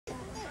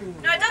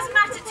Now it doesn't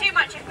matter too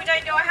much if we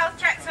don't do our health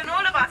checks on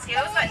all of our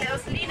seals, like little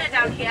Selena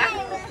down here.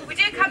 We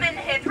do come in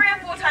here 3 or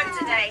 4 times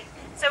a day,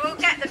 so we'll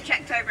get them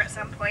checked over at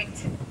some point.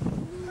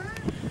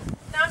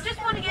 Now I'm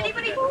just warning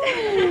anybody towards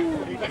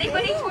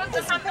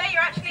the front there,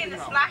 you're actually in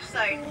the splash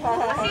zone.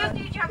 Our seals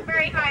do jump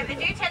very high, they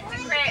do tend to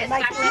create a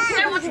splash. If you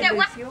don't want to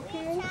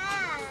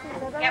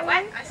get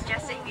wet, I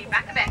suggest that you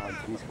back a bit. Now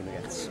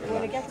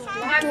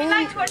if you'd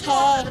like to watch the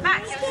at the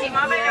back, you'll see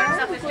Marvolo and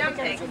Sopha's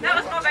jumping. That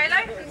was Marvolo,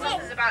 and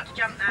Sopha's about to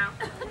jump now.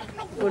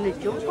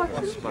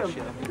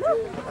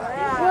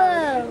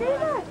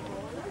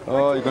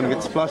 Oh, you're going to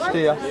get splashed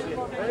here. I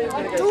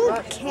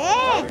don't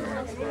care.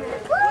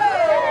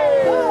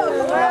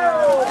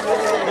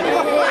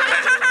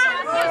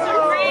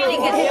 Really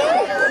good job.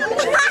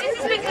 This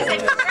is because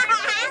they've got very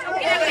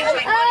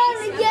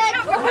bodies.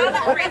 Not propel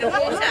them through the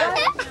water.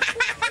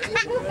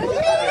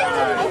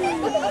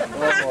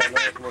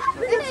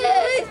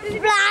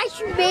 Splash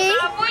me.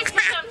 Our boys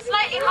can jump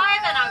slightly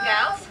higher than our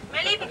girls,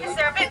 mainly because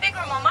they're a bit bigger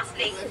and more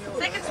muscly, so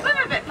they can swim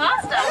a bit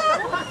faster.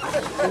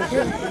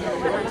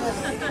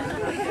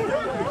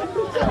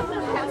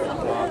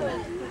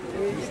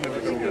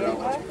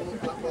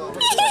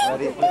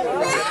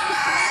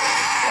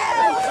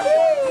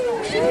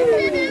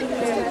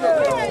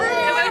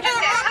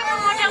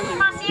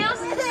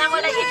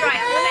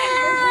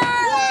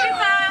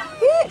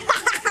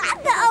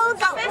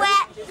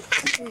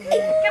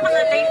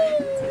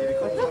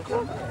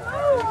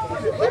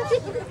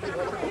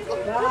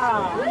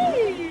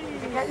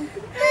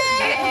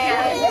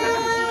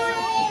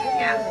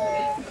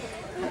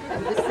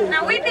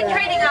 Now we've been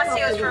training our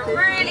seals for a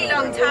really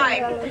long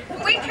time.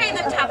 We train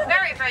them to have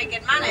very, very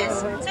good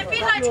manners. So if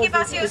you'd like to give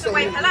our seals a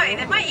wave hello,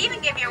 they might even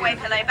give you a wave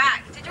hello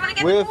back. Did you want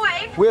to give them a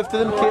wave? Wave to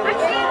them, kid.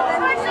 Actually,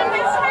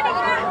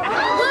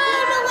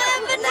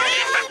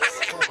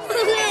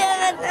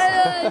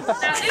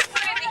 now Luca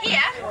over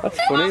here,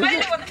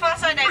 Marvolo on the far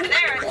side over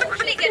there is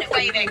really good at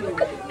waving.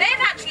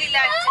 They've actually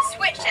learned to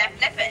switch their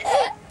flippers.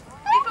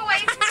 Luca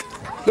wave.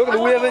 Look at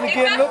the waving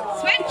again, look.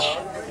 Switch.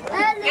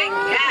 Good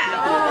girl.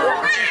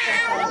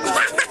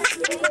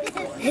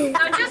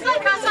 Now just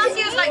like us, our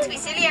seals like to be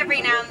silly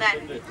every now and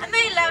then. And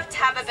they love to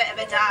have a bit of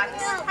a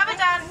dance. Have a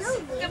dance.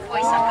 Good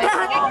boy, Sopha.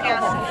 Good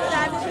girl.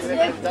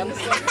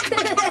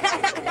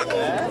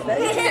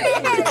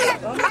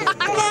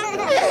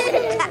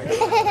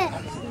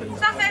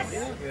 Sophus.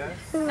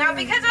 Now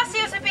because our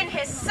seals have been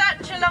here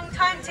such a long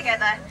time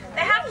together,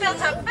 they have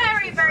built up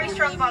very, very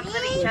strong bonds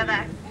with each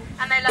other.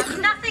 And they love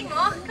nothing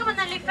more, come on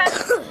then Lufa,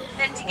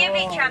 than to give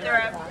each other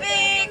a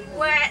big,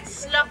 wet,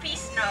 sloppy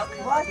snog.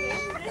 Come on,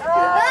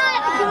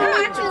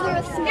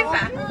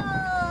 Lufa.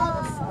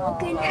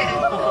 Good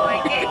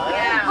boy, good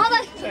girl.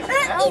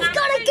 He's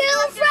got a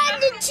girlfriend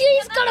and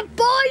she's got a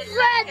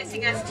boyfriend.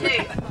 Kissing us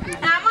too.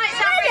 Now it might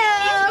sound really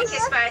easy to be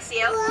kissed by a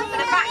seal, but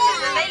the fact is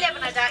that they live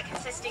on a diet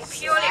consisting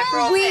purely of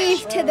raw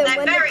fish. They're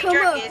very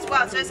druggy as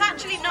well, so it's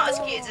actually not as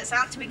cute as it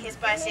sounds to be kissed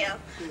by a seal.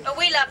 But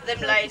we love them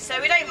loads, so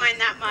we don't mind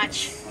that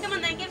much. Come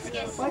on then, give us a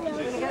kiss. Oh, good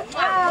boy.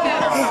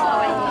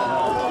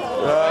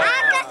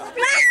 I got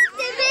splashed a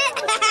bit.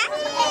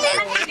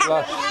 I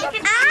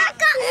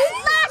got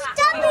splashed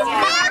up his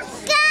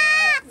basket.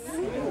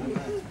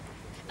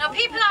 Now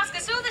people ask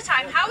us all the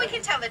time how we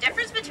can tell the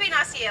difference between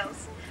our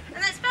seals.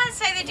 And it's fair to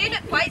say they do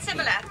look quite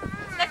similar.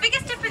 Their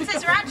biggest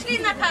differences are actually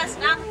in their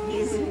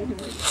personalities.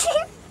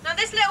 Now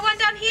this little one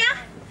down here,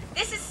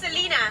 this is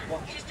Selena.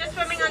 She's just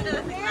swimming under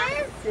the thing now.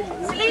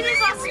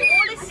 Selena's our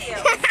smallest seal.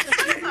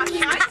 This is our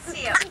shy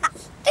seal.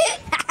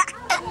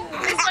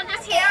 This one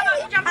just here, about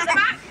to jump at the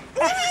back.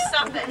 This is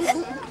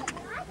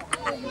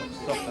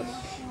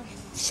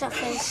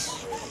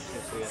Sophus.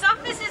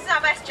 Sophus is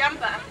our best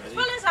jumper, as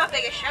well as our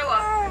biggest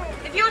show-off.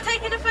 If you're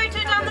taking a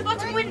photo down the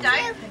bottom window,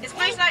 it's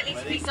most likely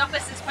to be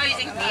Sophus that's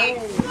posing for you.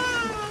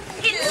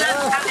 He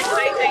loves having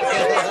photos.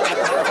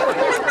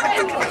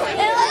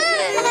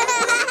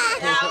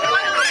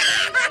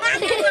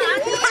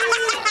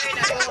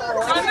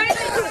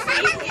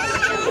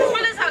 As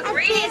well as our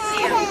greediest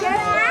seal.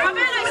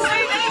 Marvolo's so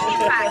lazy, in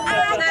fact,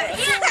 that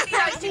he actually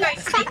likes to go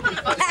sleep on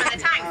the bottom of the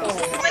tank.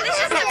 But this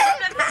isn't a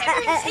problem for him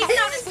because he can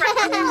hold his breath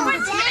for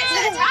 20 minutes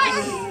at a time.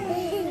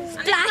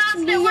 And this last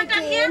little one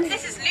down here,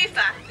 this is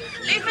Lufa.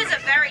 Lufa's a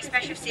very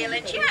special seal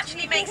and she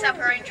actually makes up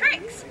her own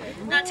tricks.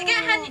 Now to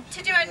get her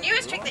to do her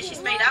newest trick that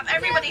she's made up,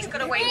 everybody's got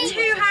to wave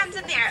 2 hands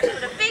in the air. It's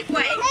called a big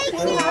wave.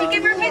 Can you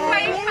give her a big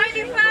wave? Hi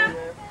Lufa.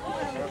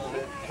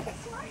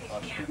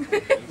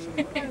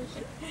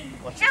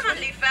 Come on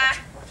Lufa.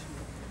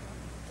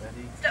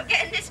 Stop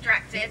getting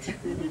distracted. Good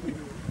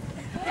Lufa.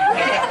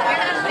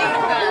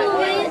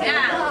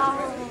 Yeah.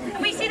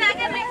 Can we see that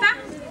again Lufa?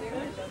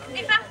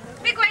 Lufa,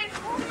 big wave.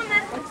 Come on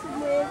then.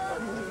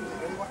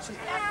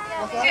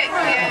 Good.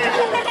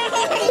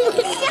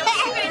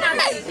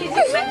 Using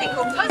a method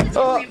called positive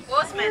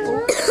reinforcement.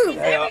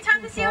 Every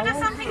time the seal does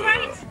something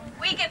right,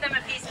 we give them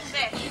a piece of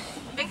fish.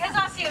 Because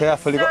our seals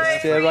Careful, you've got to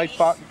stay right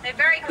back. They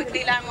very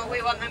quickly learn what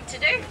we want them to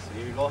do.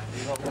 Oh,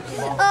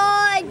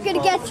 I'm going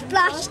to get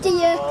splashed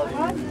here.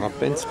 I've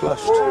been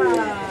splashed.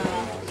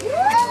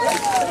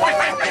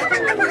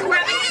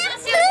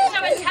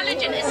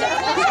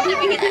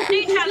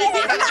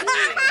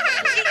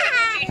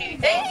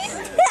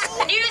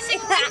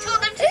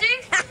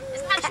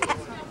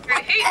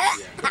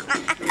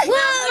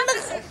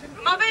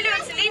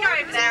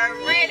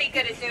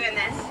 with doing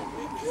this.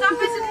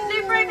 Sophus and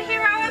Lupa over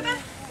here, however,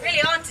 really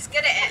aren't as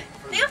good at it.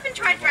 They often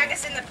try to drag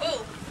us in the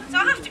pool, so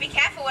I'll have to be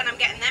careful when I'm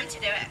getting them to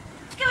do it.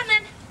 Go on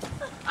then.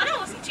 Oh, that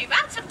wasn't too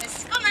bad,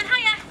 Sophus. Go on then,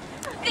 hiya.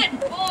 Good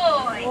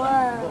boy.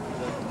 Wow.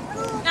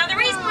 Now the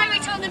reason why we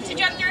taught them to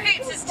jump through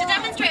hoops is to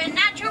demonstrate a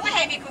natural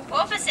behaviour called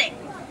porpoising.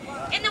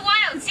 In the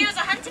wild, seals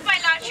are hunted by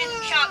large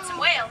sharks and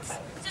whales, so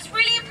it's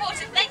really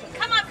important they can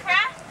come up for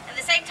air at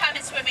the same time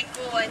as swimming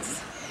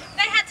forwards. If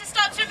they had to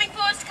stop swimming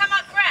forwards to come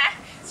up for air,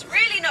 it's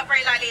really not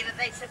very likely that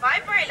they'd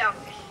survive very long.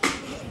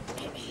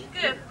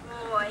 Good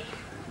boy.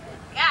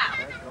 Yeah.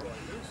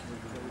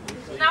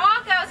 Now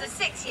our girls are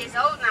 6 years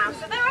old now,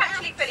 so they're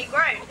actually fully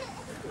grown.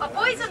 Our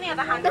boys, on the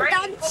other hand, are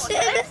only 4, so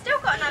they've still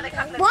got another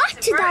couple of years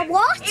to grow.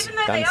 What? Even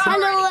though they are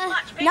really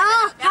much bigger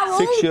No, than how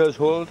girls. old? 6 years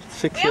old.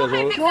 6 years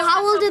old. Well,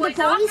 how old are the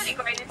boys? 6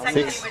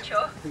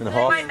 and a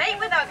half. They might mate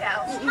with our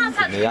girls. That's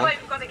actually why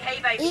we've got a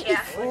cave over here.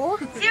 84.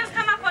 Seals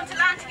come up onto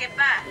land to give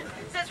birth,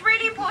 so it's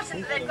really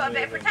important that they've got a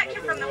bit of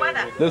protection from the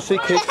weather. Lucy,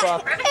 kick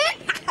back.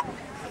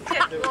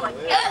 Good boy.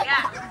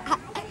 Yeah.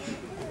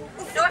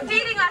 So we're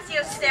feeding our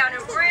seals today on a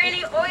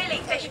really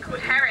oily fish called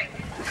herring.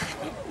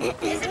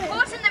 It's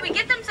important that we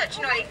give them such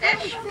an oily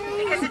fish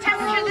because the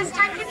temperature of this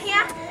tank in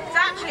here is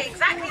actually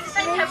exactly the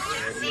same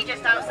temperature as the sea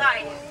just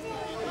outside.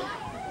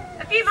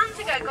 A few months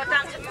ago it got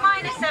down to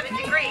 -7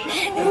 degrees,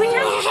 which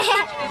as you can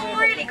imagine is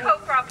really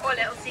cold for our poor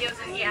little seals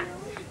in here.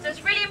 So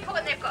it's really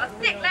important they've got a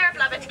thick layer of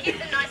blubber to keep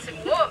them nice and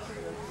warm.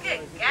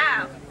 Good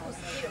gal.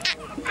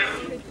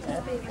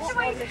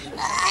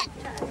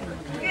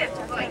 Good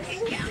boy,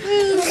 good gal.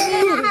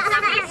 Now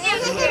these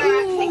seals here are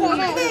actually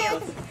common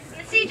seals.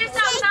 See just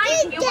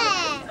outside, you'll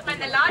find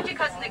the larger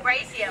cousin, the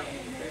grey seal.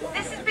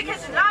 This is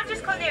because the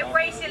largest colony of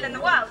grey seal in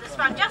the world is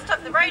found just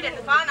up the road in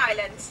the Farne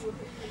Islands.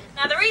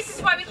 Now the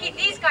reasons why we keep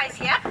these guys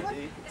here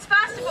is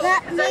first of all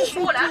because they're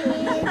smaller, so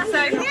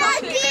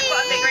possibly they've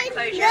got a bigger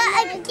enclosure.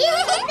 I'm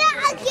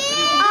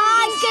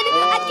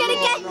gonna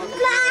get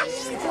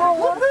flashed.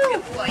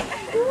 Good boy.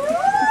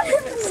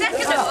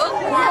 Second of all,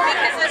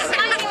 because they're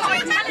slightly more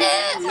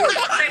intelligent, so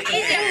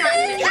easier for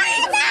us to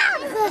train.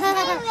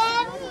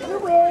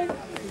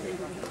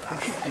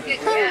 Good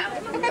girl.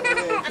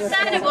 And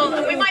third of all,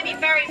 and we might be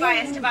very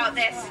biased about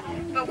this,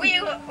 but we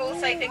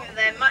also think that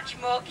they're much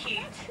more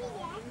cute.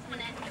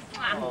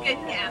 Wow,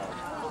 good girl.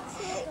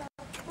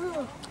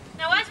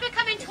 Now as we're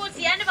coming towards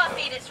the end of our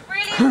feed, it's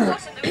really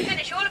important that we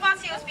finish all of our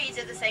seals' feeds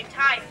at the same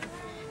time.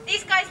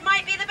 These guys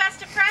might be the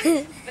best of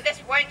friends, but this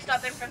won't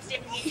stop them from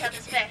stealing each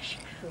other's fish,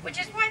 which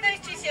is why those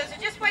two seals are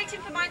just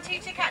waiting for mine two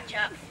to catch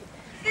up.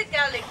 Good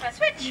girl, Lupa.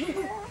 Switch.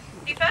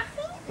 Lupa.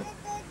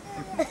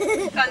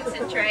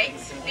 Concentrate.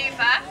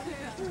 Lupa.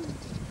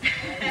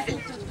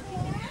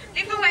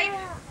 Lupa, wave.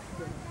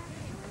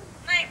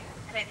 No, I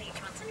don't think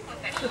she wants any more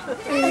fish.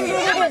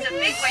 That was a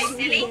big wave,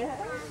 silly.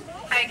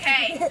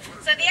 Okay,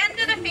 so at the end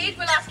of the feed,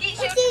 we'll ask each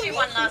seal to do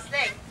one last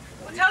thing.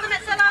 We'll tell them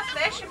it's their last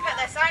fish and put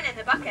their sign in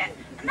the bucket,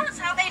 and that's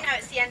how they know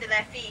it's the end of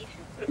their feed.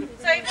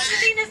 So for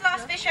Selina's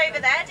last fish over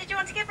there, did you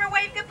want to give her a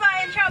wave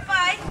goodbye and shout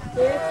bye?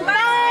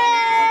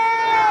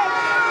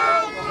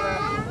 Bye!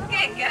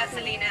 Good girl,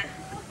 Selina.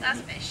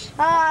 Last fish.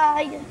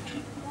 Bye.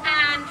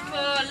 And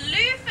for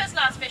Lufa's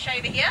last fish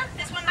over here,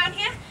 this one down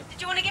here, did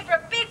you want to give her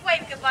a big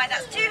wave goodbye?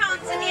 That's 2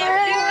 hands in the air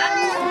for Lufa.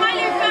 Bye,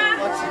 Lufa.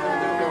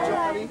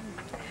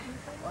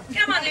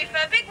 Come on,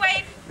 Lufa, big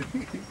wave.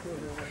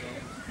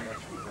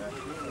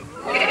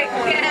 Good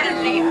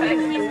girl, Lufa.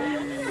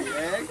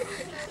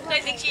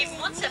 Don't think she even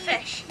wants a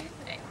fish.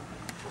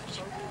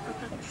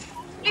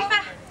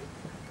 Lufa.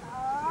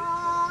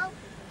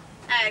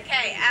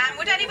 Okay, and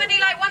would anybody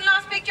like one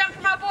last big jump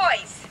from our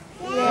boys?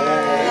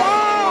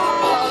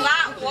 Well,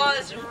 that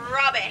was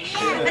rubbish.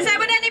 I said,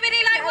 would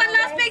anybody like one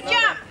last big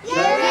jump?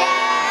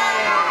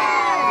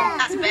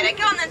 That's better.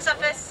 Go on then,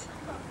 Sophus.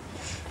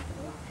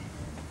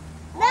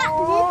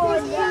 Oh,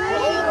 it's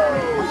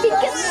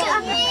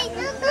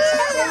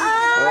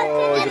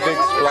a big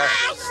splash.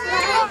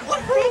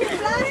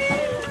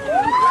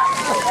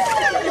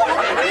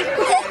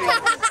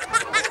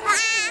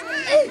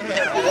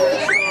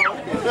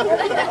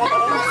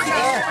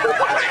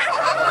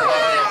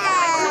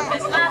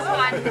 This last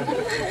one.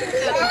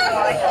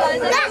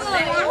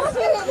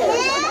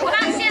 Well,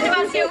 that's the end of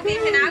our seal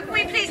beating now. Can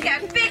we please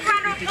get a big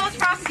round of applause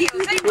for our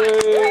seals? They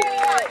worked really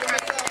hard for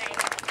us today.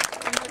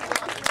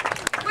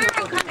 We're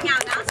all coming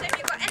out now, so if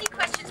you've got any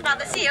questions about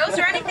the seals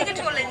or anything at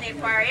all in the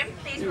aquarium,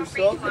 please feel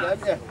free to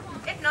ask.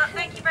 If not,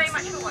 thank you very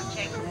much for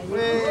watching.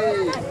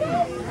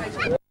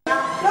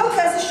 Look,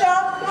 there's a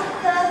shark.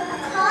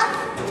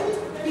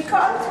 You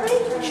can't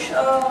reach.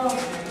 Oh.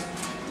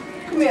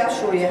 Come here, I'll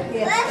show you. Here.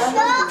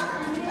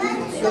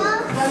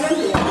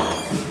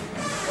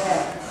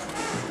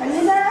 Can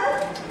you now?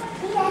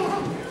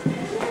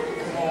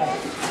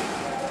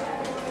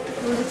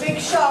 There's a big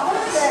shark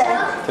up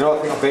there. You know, I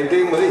think I've been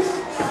dealing with this.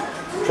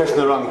 Pressing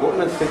the wrong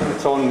button and thinking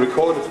it's on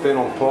record, it's been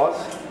on pause.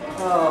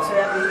 Oh, so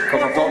that means...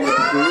 Because I thought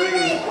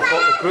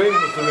the green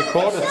was the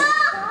recorder.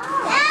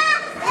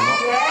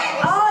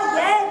 Yeah. Oh,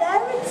 yeah,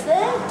 there it's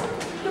there.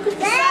 Look at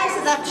the size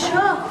of that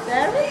shark.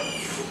 There it is.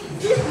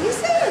 You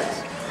see?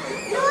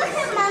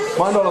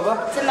 Mind Oliver.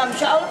 It's a mum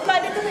shot. Oh,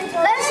 maybe the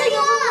little. Let's see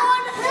your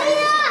one.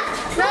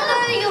 No,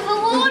 the other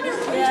one.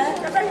 Yeah,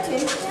 about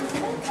two.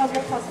 I'll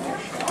go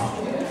positive.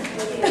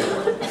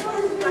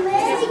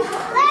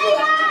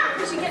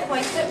 She get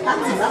wasted.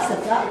 That's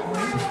massive, that.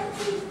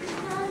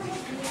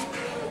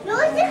 No,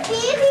 it's the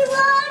baby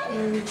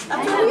one. I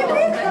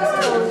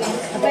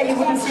bet you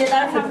wouldn't say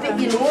that if it bit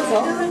your nose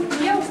off.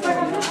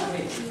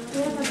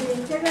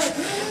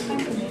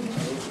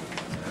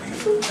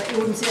 But you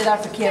wouldn't say that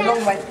if it came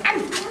along with.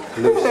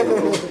 Lucy.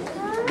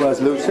 Where's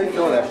Lucy?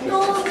 No, there.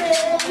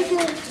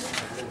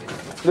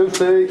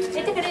 Lucy.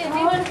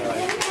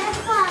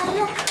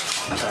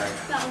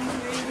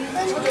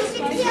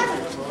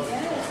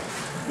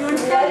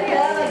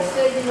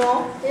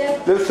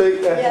 Lucy.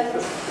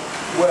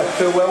 Where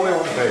to where we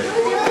want to be?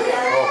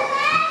 Oh.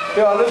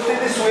 Yeah, Lucy,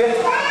 this way.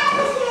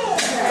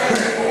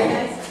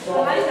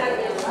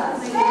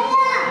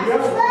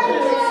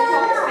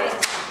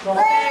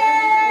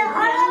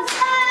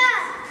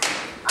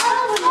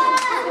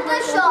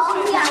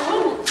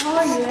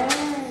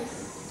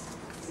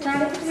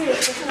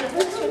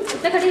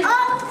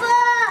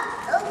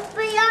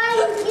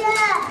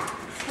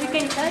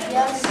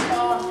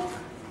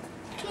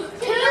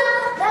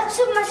 That's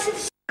a massive.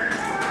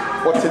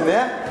 What's in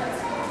there?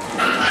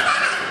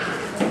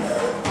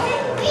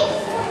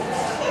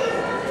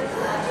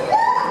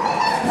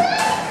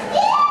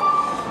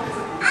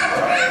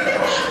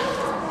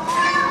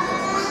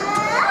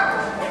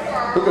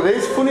 Look at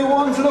these funny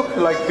ones, look,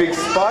 they're like big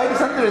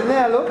spiders, aren't they, in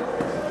there, look?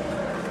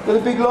 They're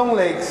the big long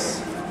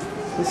legs.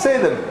 You see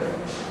them?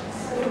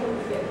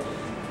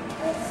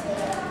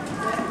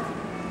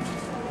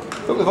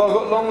 Look, they've all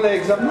got long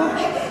legs, haven't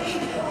they?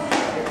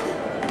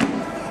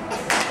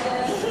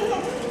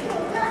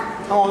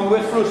 Come on,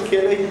 wait for us,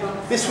 Kelly.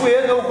 This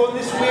way, no, go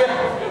this way.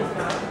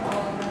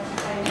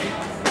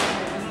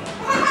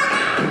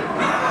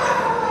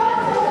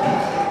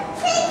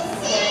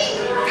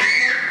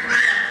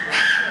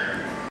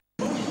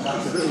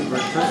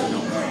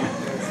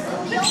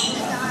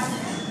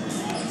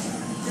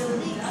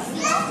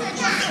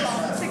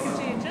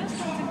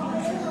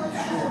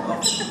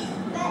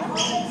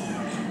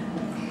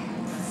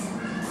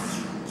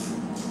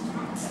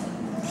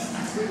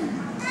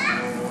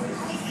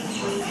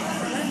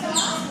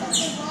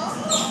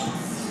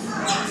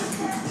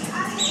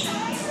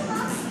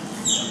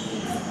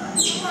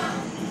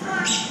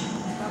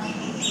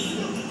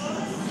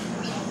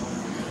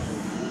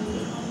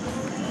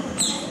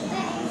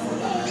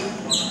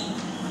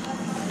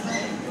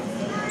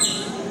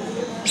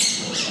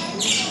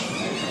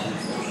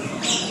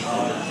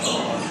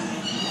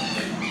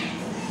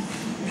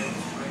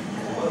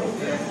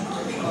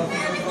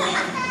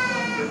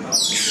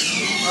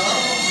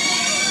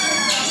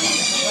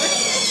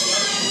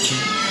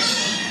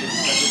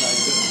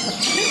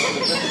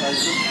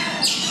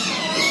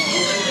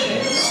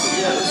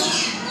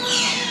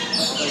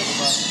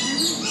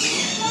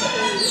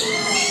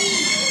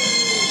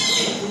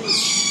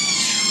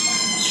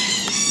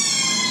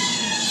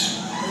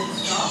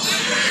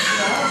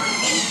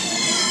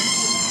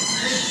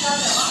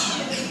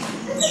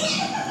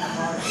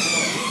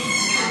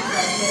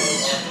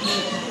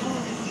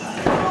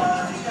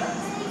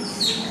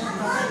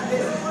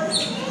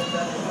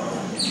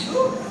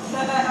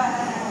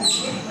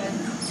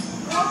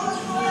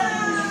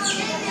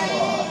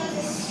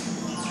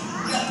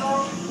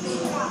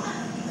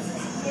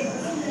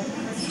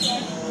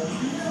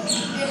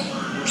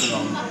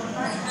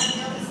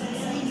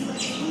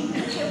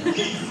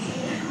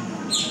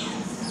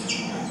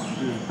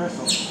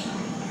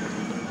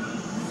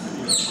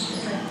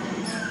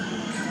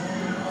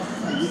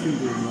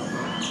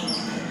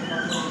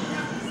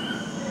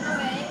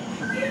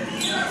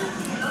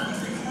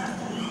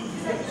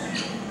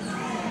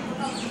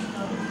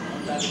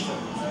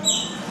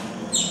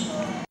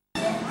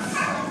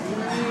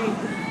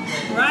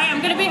 Right,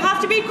 I'm going to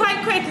have to be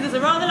quite quick because there's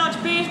a rather large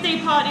birthday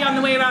party on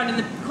the way around and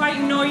they're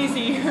quite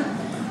noisy.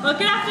 Well,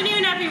 good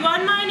afternoon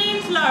everyone, my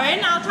name's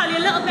Lauren. I'll tell you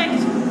a little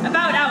bit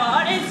about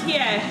our otters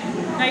here.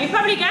 Now you've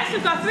probably guessed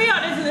we've got 3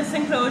 otters in this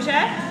enclosure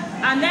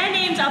and their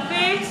names are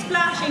Bert,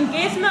 Splash and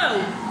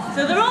Gizmo.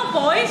 So they're all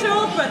boys, they're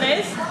all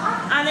brothers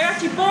and they're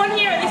actually born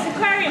here at this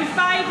aquarium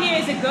 5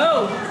 years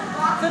ago.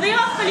 So they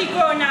are fully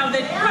grown now,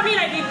 they're probably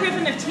like the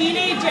equivalent of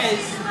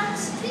teenagers.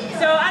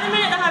 So at the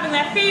minute they're having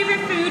their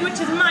favourite food,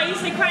 which is mice.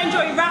 They quite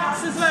enjoy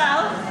rats as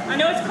well. I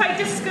know it's quite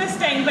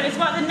disgusting, but it's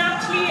what they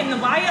naturally eat in the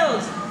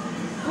wild.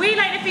 We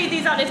like to feed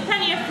these otters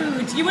plenty of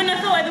food. You wouldn't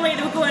have thought of the way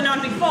they were going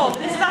on before,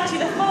 but this is actually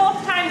the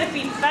 4th time they've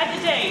been fed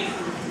today.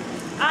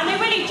 And they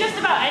will eat just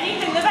about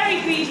anything. They're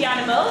very greedy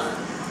animals.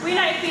 We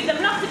like to feed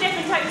them lots of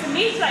different types of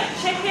meat, like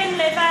chicken,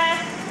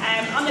 liver.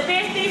 On the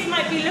birthdays,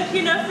 might be lucky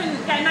enough and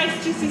get a nice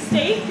juicy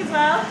steak as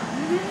well.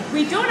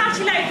 We don't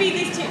actually like to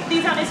feed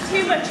these otters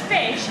too much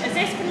fish, as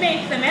this can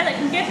make them ill. It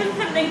can give them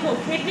something called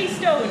kidney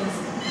stones.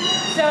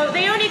 So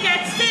they only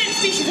get certain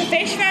species of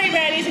fish, very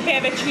rarely as a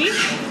bit of a treat.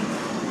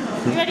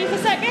 You ready for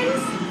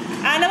seconds?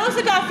 And I've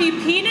also got a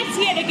few peanuts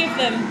here to give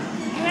them.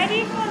 You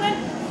ready for them?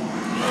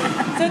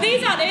 So So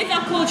these otters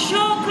are called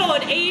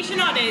short-clawed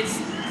Asian otters.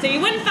 So you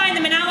wouldn't find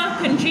them in our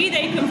country.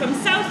 They come from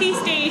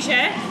Southeast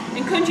Asia,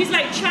 in countries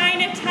like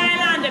China,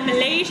 Thailand and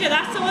Malaysia,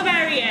 that sort of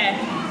area.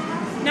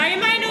 Now you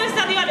might notice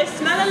that the otters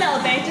smell a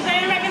little bit. Does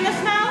anyone reckon the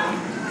smell?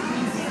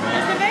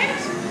 Just a bit?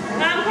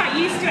 I'm quite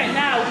used to it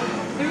now.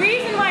 The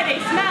reason why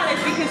they smell is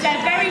because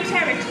they're very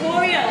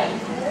territorial.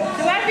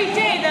 So every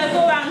day they'll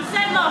go around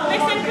setting off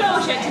this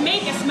enclosure to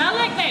make it smell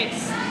like this.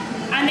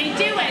 And they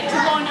do it to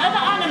warn other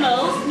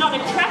animals not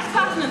to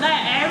trespass in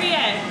their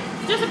area.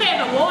 Just a bit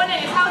of a warning,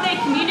 it's how they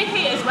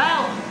communicate as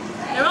well.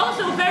 They're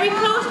also very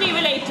closely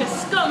related to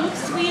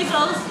skunks,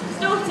 weasels,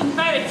 stoats and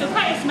ferrets, so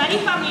quite a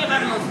smelly family of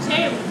animals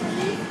too.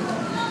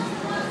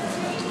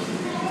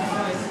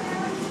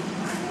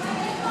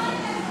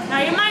 Now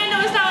you might have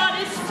noticed our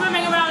otters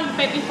swimming around a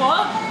bit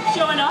before,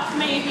 showing off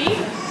maybe.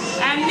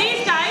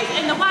 These guys,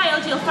 in the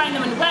wild, you'll find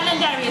them in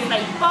wetland areas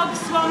like bogs,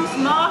 swamps,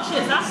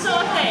 marshes, that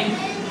sort of thing.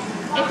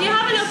 If you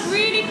have a look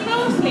really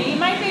closely, you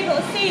might be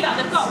able to see that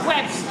they've got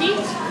webbed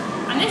feet,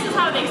 and this is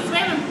how they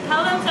swim and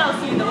propel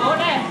themselves through the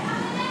water.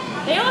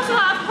 They also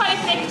have quite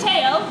a thick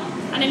tail,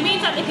 and it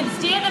means that they can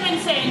steer them in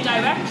certain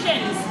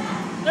directions.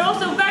 They're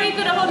also very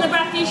good at holding their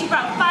breath, usually for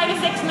about 5 to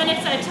 6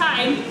 minutes at a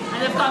time, and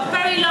they've got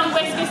very long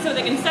whiskers so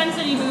they can sense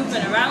any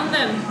movement around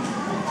them.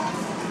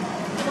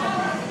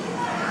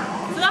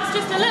 So that's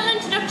just a little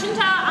introduction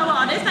to our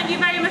otters. Thank you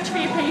very much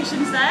for your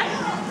patience there.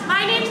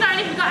 My name's Lion.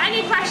 If you've got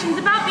any questions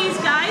about these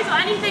guys or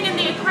anything in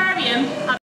the aquarium,